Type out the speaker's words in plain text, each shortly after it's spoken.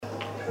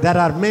There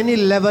are many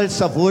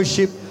levels of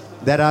worship.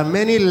 There are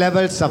many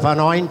levels of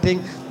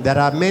anointing. There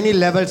are many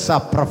levels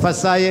of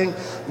prophesying.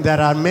 There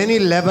are many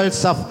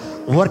levels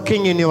of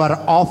working in your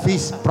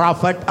office,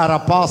 prophet or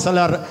apostle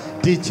or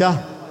teacher.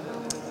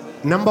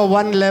 Number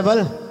one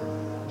level,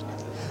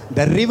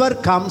 the river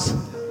comes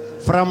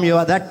from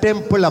the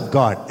temple of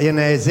God in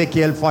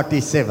Ezekiel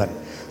 47.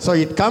 So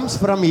it comes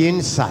from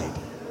inside.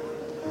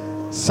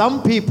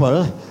 Some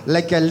people,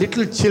 like a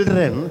little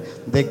children,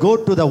 they go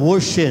to the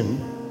ocean.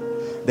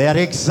 They are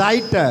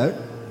excited.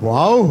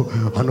 Wow,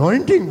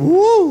 anointing,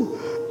 woo.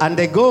 And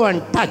they go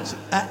and touch.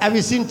 Have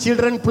you seen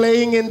children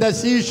playing in the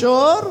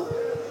seashore?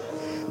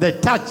 They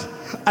touch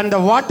and the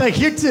water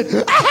hits it.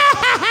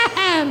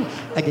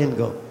 Again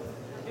go.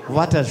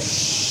 Water,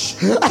 shh.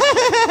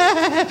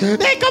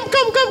 Hey, come.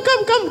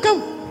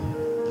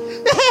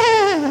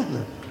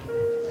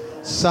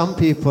 Some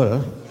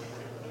people,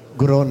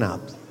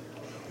 grown-ups,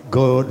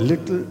 go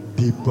little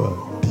deeper.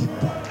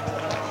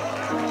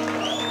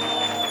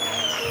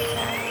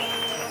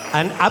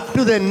 And up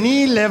to the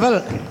knee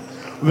level.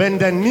 When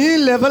the knee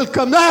level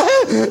comes,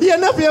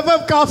 enough,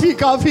 coffee,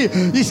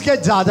 iske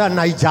zyada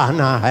nahi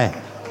jana hai.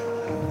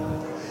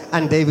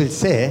 And they will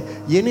say,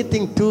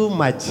 anything too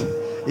much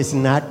is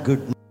not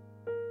good.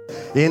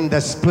 In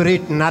the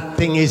spirit,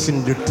 nothing is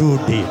too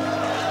deep.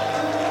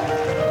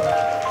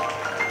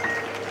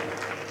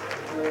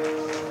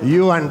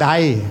 You and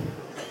I,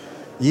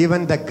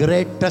 even the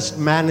greatest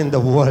man in the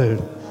world,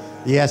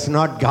 he has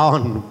not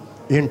gone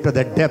into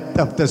the depth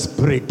of the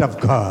Spirit of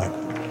God.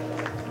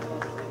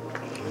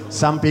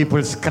 Some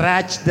people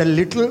scratched a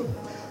little,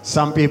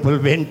 some people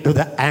went to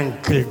the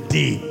ankle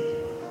deep.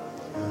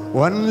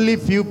 Only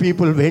few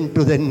people went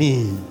to the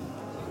knee.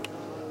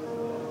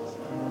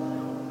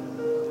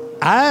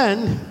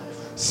 And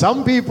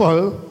some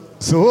people,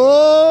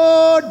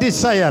 so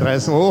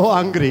desirous, so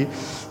hungry,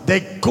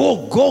 they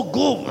go.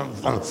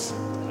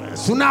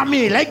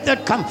 Tsunami like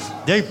that comes.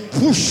 They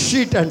push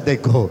it and they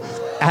go.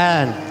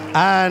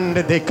 And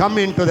they come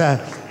into the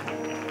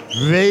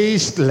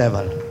waist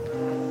level.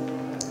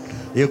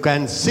 You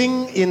can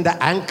sing in the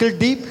ankle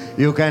deep.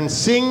 You can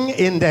sing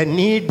in the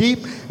knee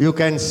deep. You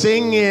can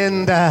sing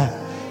in the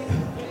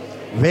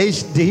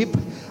waist deep.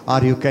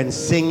 Or you can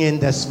sing in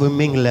the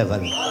swimming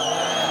level.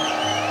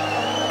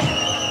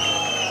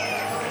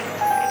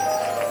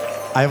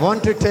 I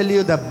want to tell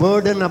you the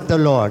burden of the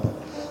Lord.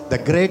 The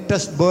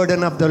greatest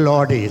burden of the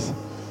Lord is,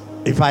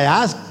 if I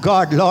ask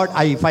God, Lord,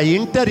 if I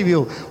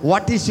interview,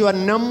 what is your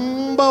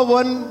number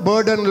one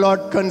burden,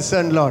 Lord,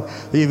 concern, Lord?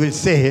 He will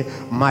say,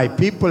 my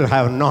people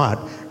have not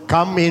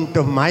come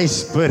into my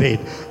spirit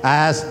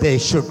as they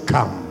should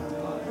come.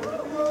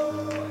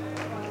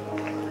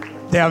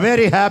 They are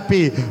very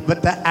happy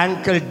with the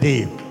ankle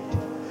deep.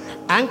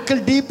 Ankle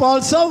deep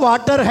also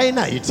water hai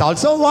na. It's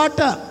also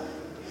water.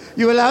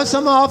 You will have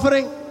some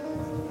offering.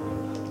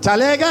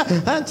 Chalega?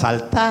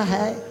 Chalta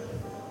hai.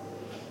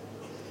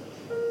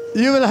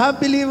 You will have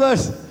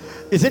believers.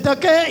 Is it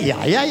okay?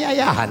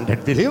 Yeah.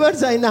 100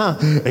 believers I know.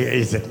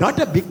 Is it not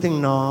a big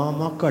thing?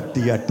 No.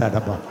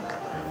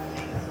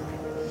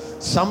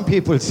 Some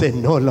people say,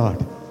 no,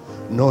 Lord.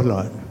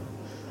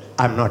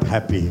 I'm not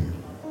happy.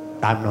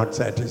 I'm not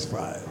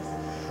satisfied.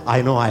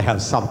 I know I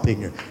have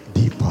something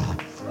deeper.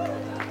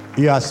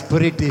 Your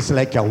spirit is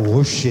like an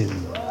ocean.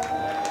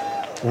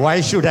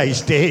 Why should I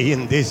stay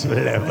in this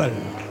level?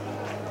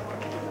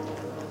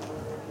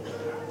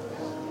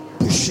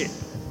 Push it.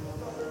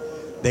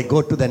 They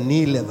go to the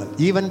knee level.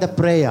 Even the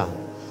prayer.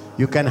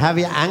 You can have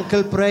your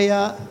ankle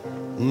prayer,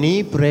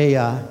 knee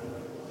prayer,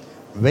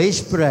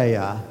 waist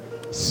prayer,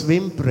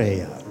 swim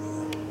prayer.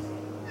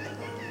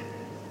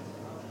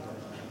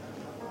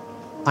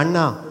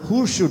 Anna,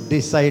 who should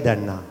decide,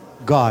 Anna?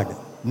 God,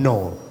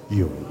 no,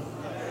 you.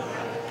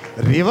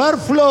 River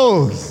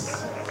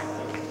flows.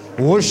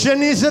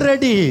 Ocean is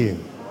ready.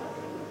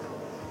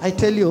 I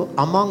tell you,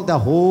 among the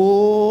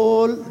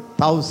whole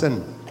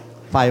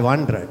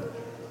 1,500,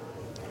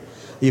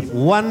 if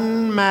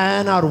one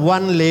man or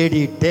one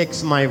lady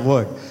takes my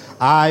word,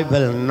 I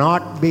will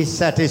not be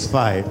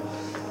satisfied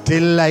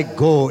till I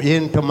go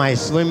into my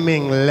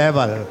swimming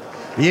level.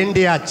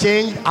 India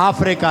change,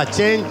 Africa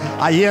change,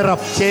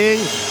 Europe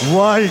change,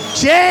 world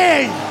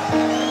change.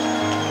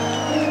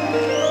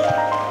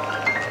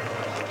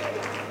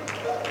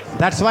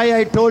 That's why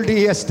I told you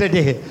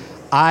yesterday,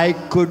 I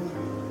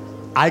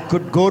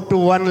could go to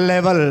one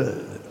level,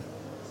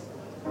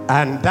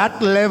 and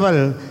that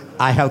level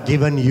I have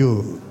given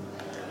you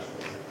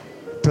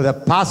to the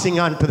passing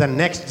on to the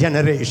next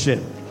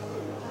generation.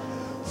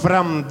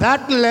 From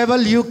that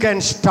level you can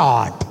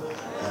start.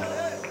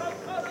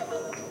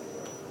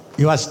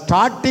 You are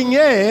starting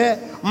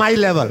my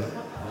level.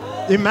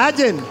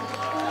 Imagine.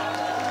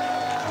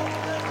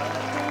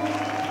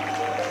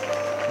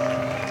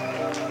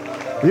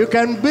 You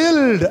can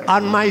build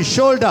on my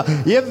shoulder.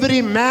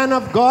 Every man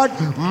of God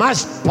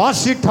must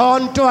pass it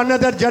on to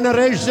another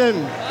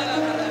generation.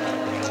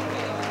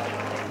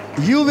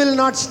 You will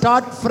not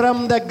start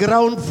from the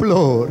ground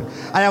floor.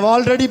 I have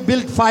already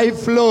built 5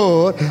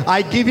 floors.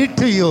 I give it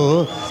to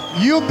you.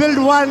 You build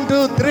 1,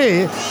 2,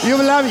 3. You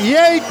will have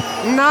 8,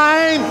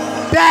 9,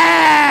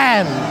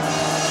 10.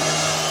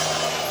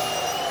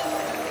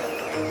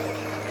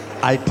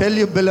 I tell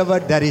you,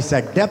 beloved, there is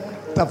a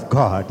depth of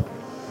God.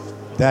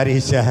 There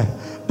is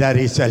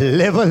a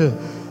level.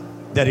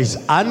 There is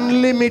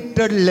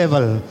unlimited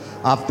level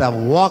of the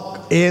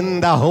walk in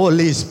the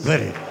Holy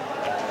Spirit.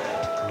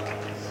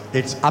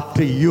 It's up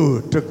to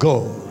you to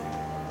go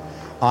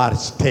or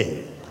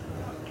stay.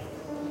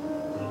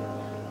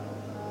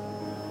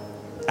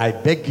 I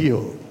beg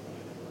you,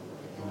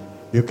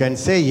 you can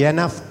say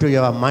enough to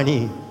your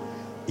money,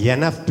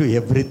 enough to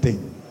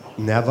everything.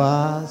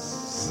 Never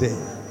say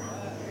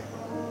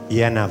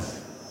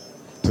enough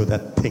to the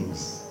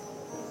things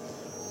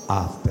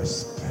of the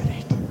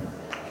Spirit.